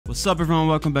What's up everyone,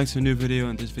 welcome back to a new video.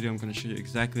 In this video I'm going to show you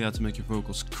exactly how to make your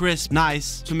vocals crisp,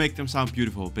 nice, to make them sound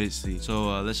beautiful basically.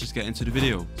 So let's just get into the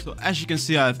video. So as you can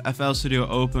see, I have FL Studio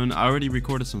open. I already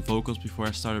recorded some vocals before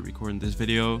I started recording this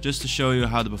video, just to show you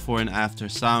how the before and after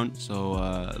sound. So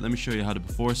let me show you how the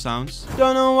before sounds.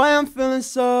 Don't know why I'm feeling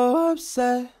so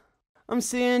upset. I'm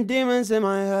seeing demons in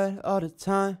my head all the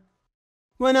time.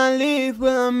 When I leave,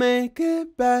 will I make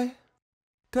it back?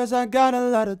 Cause I got a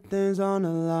lot of things on the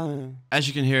line. As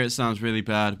you can hear, it sounds really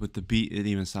bad. With the beat, it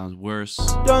even sounds worse.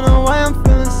 Don't know why I'm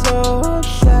feeling so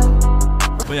upset.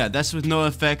 But yeah, that's with no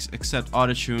effects except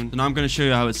autotune. So now I'm going to show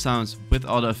you how it sounds with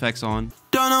all the effects on.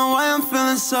 Don't know why I'm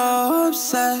feeling so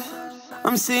upset.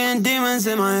 I'm seeing demons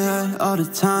in my head all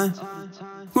the time.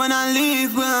 When I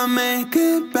leave, will I make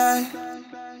it back?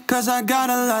 Cause I got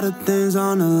a lot of things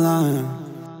on the line.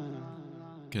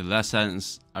 Okay, the last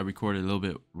sentence I recorded a little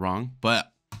bit wrong, but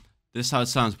this is how it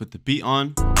sounds with the beat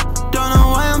on. Don't know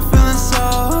why I'm feeling so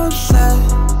upset.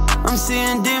 I'm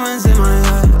seeing demons in my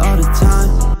head all the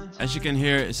time. As you can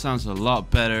hear, it sounds a lot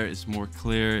better. It's more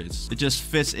clear. It just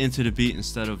fits into the beat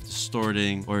instead of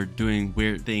distorting or doing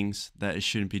weird things that it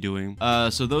shouldn't be doing.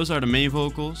 So those are the main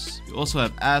vocals. You also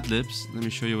have ad-libs. Let me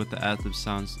show you what the ad-lib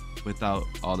sounds without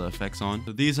all the effects on.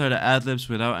 So these are the ad-libs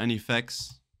without any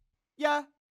effects. Yeah.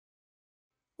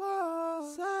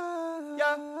 Whoa.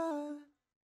 Yeah. Whoa.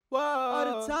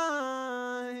 All the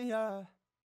time. Yeah.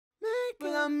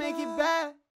 Will I make it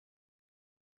back?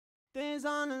 Things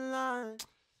on the line.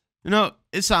 You know,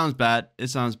 it sounds bad. It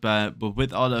sounds bad. But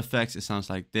with all the effects, it sounds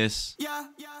like this. Yeah.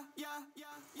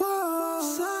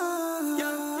 Whoa.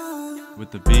 Yeah.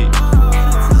 With the beat.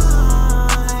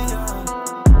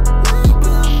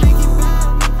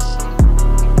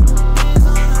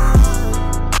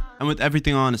 And with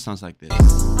everything on, it sounds like this.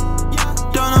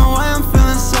 Don't know why I'm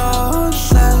feeling so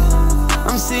upset.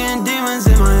 I'm seeing demons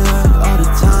in my head all the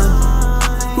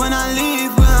time. When I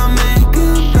leave, will I make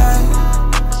it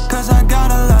back? Cause I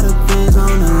got a lot of things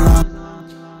on the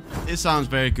line. It sounds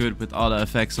very good with all the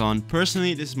effects on.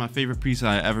 Personally, this is my favorite preset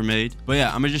I ever made. But yeah,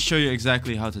 I'm gonna just show you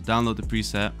exactly how to download the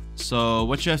preset. So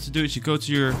what you have to do is you go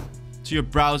to your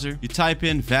browser, you type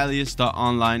in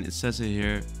valious.online. It says it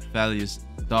here,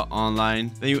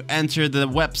 valious.online. Then you enter the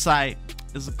website.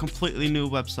 It's a completely new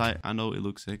website. I know it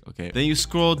looks sick. Okay. Then you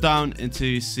scroll down until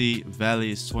you see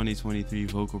valious 2023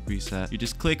 vocal preset. You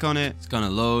just click on it. It's gonna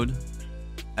load.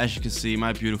 As you can see,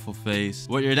 my beautiful face.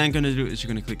 What you're then gonna do is you're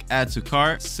gonna click add to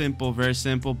cart. Simple, very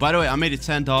simple. By the way, I made it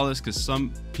 $10 because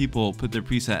some people put their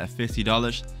preset at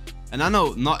 $50. And I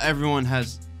know not everyone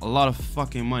has a lot of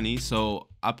fucking money, so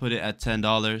I put it at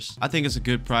 $10. I think it's a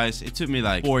good price. It took me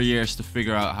like 4 years to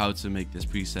figure out how to make this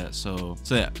preset. So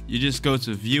yeah, you just go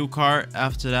to view cart.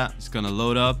 After that, it's gonna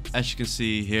load up. As you can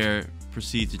see here,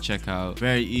 proceed to checkout.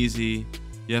 Very easy.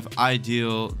 You have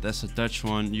Ideal, that's a Dutch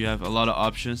one. You have a lot of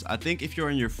options. I think if you're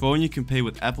on your phone, you can pay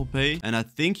with Apple Pay. And I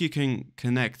think you can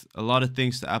connect a lot of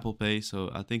things to Apple Pay.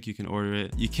 So I think you can order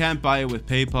it. You can't buy it with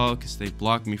PayPal because they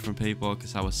blocked me from PayPal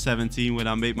because I was 17 when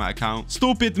I made my account.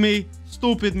 Stupid me,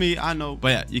 I know. But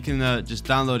yeah, you can just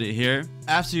download it here.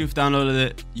 After you've downloaded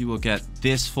it, you will get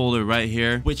this folder right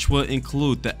here, which will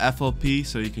include the FLP.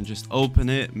 So you can just open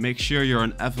it. Make sure you're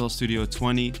on FL Studio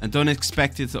 20 and don't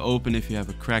expect it to open if you have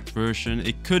a cracked version.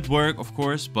 It could work, of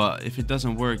course, but if it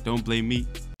doesn't work, don't blame me.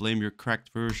 Blame your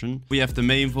cracked version. We have the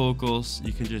main vocals.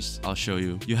 You can just, I'll show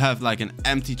you. You have like an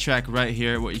empty track right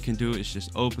here. What you can do is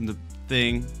just open the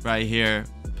thing right here,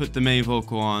 put the main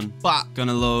vocal on,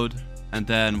 gonna load. And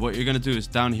then what you're gonna do is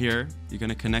down here, you're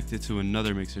gonna connect it to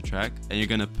another mixer track and you're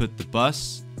gonna put the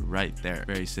bus right there.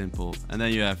 Very simple. And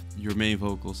then you have your main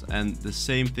vocals, and the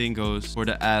same thing goes for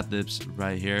the ad-libs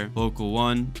right here. Vocal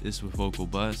 1 is with vocal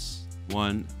bus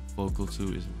 1. Vocal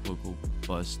 2 is vocal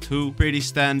bus 2. Pretty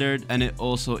standard, and it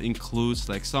also includes,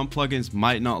 like, some plugins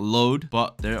might not load,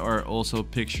 but there are also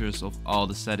pictures of all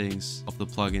the settings of the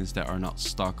plugins that are not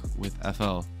stock with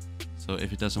FL. So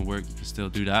if it doesn't work, you can still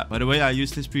do that. By the way, I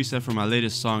used this preset for my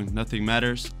latest song, Nothing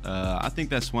Matters. I think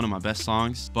that's one of my best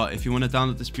songs. But if you want to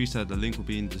download this preset, the link will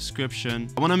be in the description.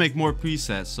 I want to make more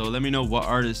presets, so let me know what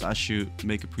artists I should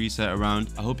make a preset around.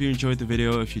 I hope you enjoyed the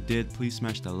video. If you did, please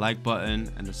smash the like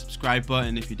button and the subscribe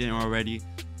button if you didn't already.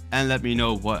 And let me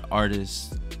know what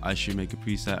artists I should make a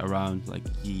preset around, like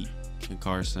Yeet, Ken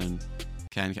Carson,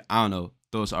 I don't know,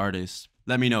 those artists.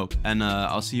 Let me know, and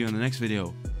I'll see you in the next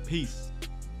video. Peace.